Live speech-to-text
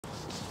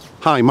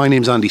Hi, my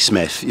name's Andy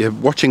Smith. You're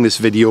watching this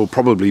video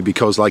probably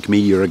because, like me,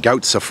 you're a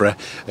gout sufferer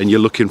and you're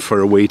looking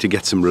for a way to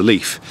get some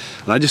relief.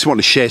 And I just want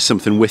to share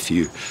something with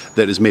you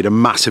that has made a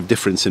massive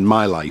difference in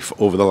my life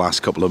over the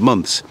last couple of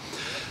months.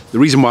 The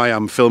reason why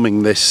I'm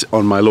filming this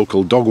on my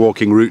local dog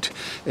walking route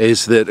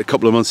is that a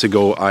couple of months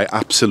ago I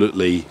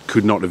absolutely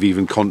could not have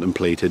even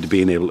contemplated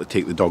being able to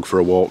take the dog for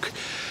a walk.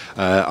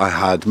 I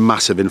had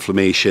massive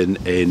inflammation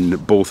in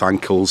both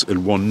ankles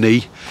and one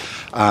knee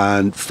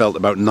and felt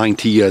about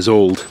 90 years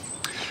old.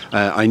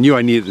 I knew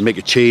I needed to make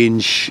a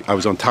change. I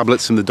was on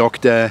tablets from the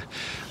doctor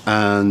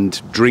and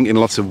drinking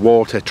lots of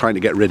water, trying to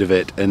get rid of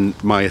it, and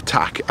my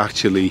attack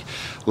actually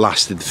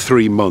lasted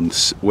 3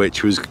 months,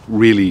 which was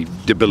really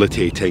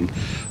debilitating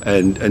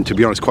and to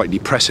be honest quite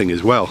depressing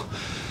as well.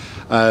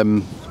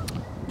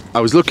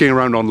 I was looking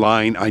around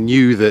online. I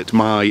knew that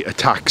my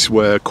attacks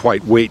were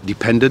quite weight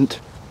dependent,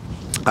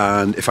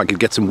 and if I could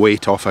get some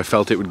weight off I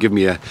felt it would give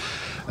me a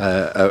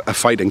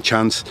fighting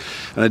chance.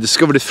 And I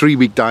discovered a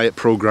 3-week diet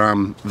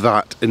program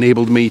that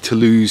enabled me to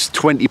lose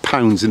 20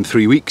 pounds in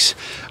 3 weeks,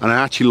 and I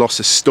actually lost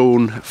a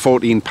stone,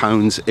 14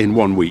 pounds in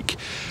 1 week,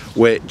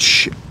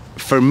 which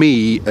for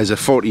me as a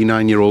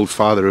 49-year-old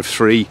father of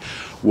 3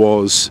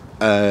 was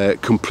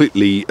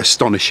completely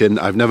astonishing.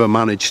 I've never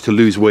managed to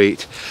lose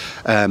weight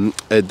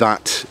at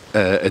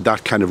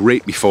that kind of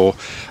rate before,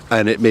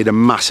 and it made a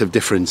massive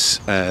difference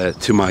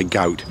to my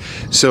gout.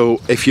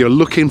 So if you're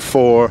looking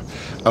for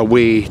a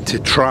way to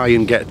try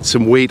and get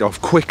some weight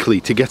off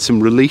quickly, to get some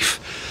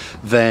relief,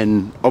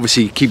 then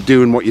obviously keep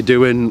doing what you're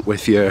doing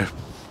with your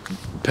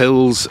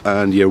pills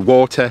and your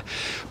water,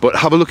 but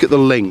have a look at the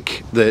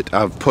link that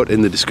I've put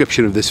in the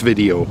description of this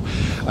video,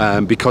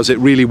 because it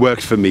really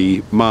worked for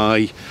me.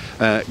 My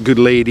good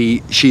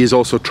lady, she has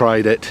also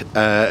tried it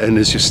and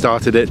has just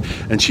started it,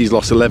 and she's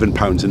lost 11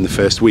 pounds in the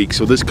first week,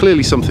 so there's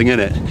clearly something in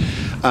it.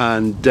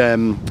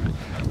 And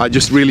I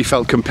just really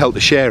felt compelled to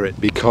share it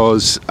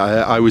because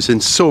I was in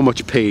so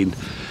much pain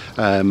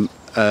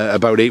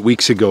about 8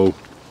 weeks ago,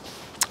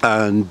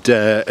 and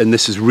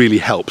this has really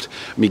helped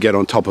me get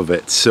on top of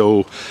it.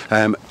 So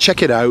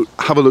check it out,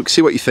 have a look,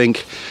 see what you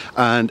think,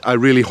 and I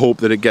really hope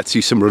that it gets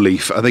you some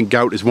relief. I think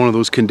gout is one of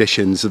those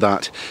conditions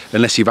that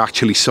unless you've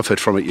actually suffered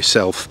from it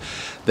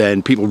yourself,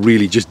 then people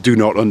really just do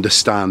not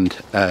understand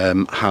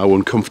how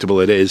uncomfortable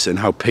it is and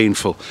how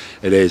painful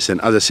it is.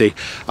 And as I say,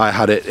 I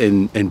had it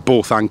in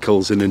both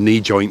ankles and a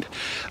knee joint,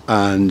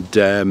 and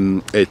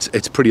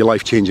it's pretty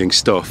life-changing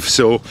stuff.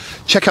 So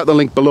check out the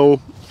link below.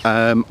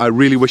 I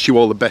really wish you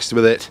all the best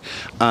with it,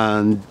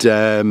 and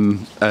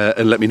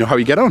let me know how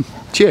you get on.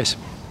 Cheers.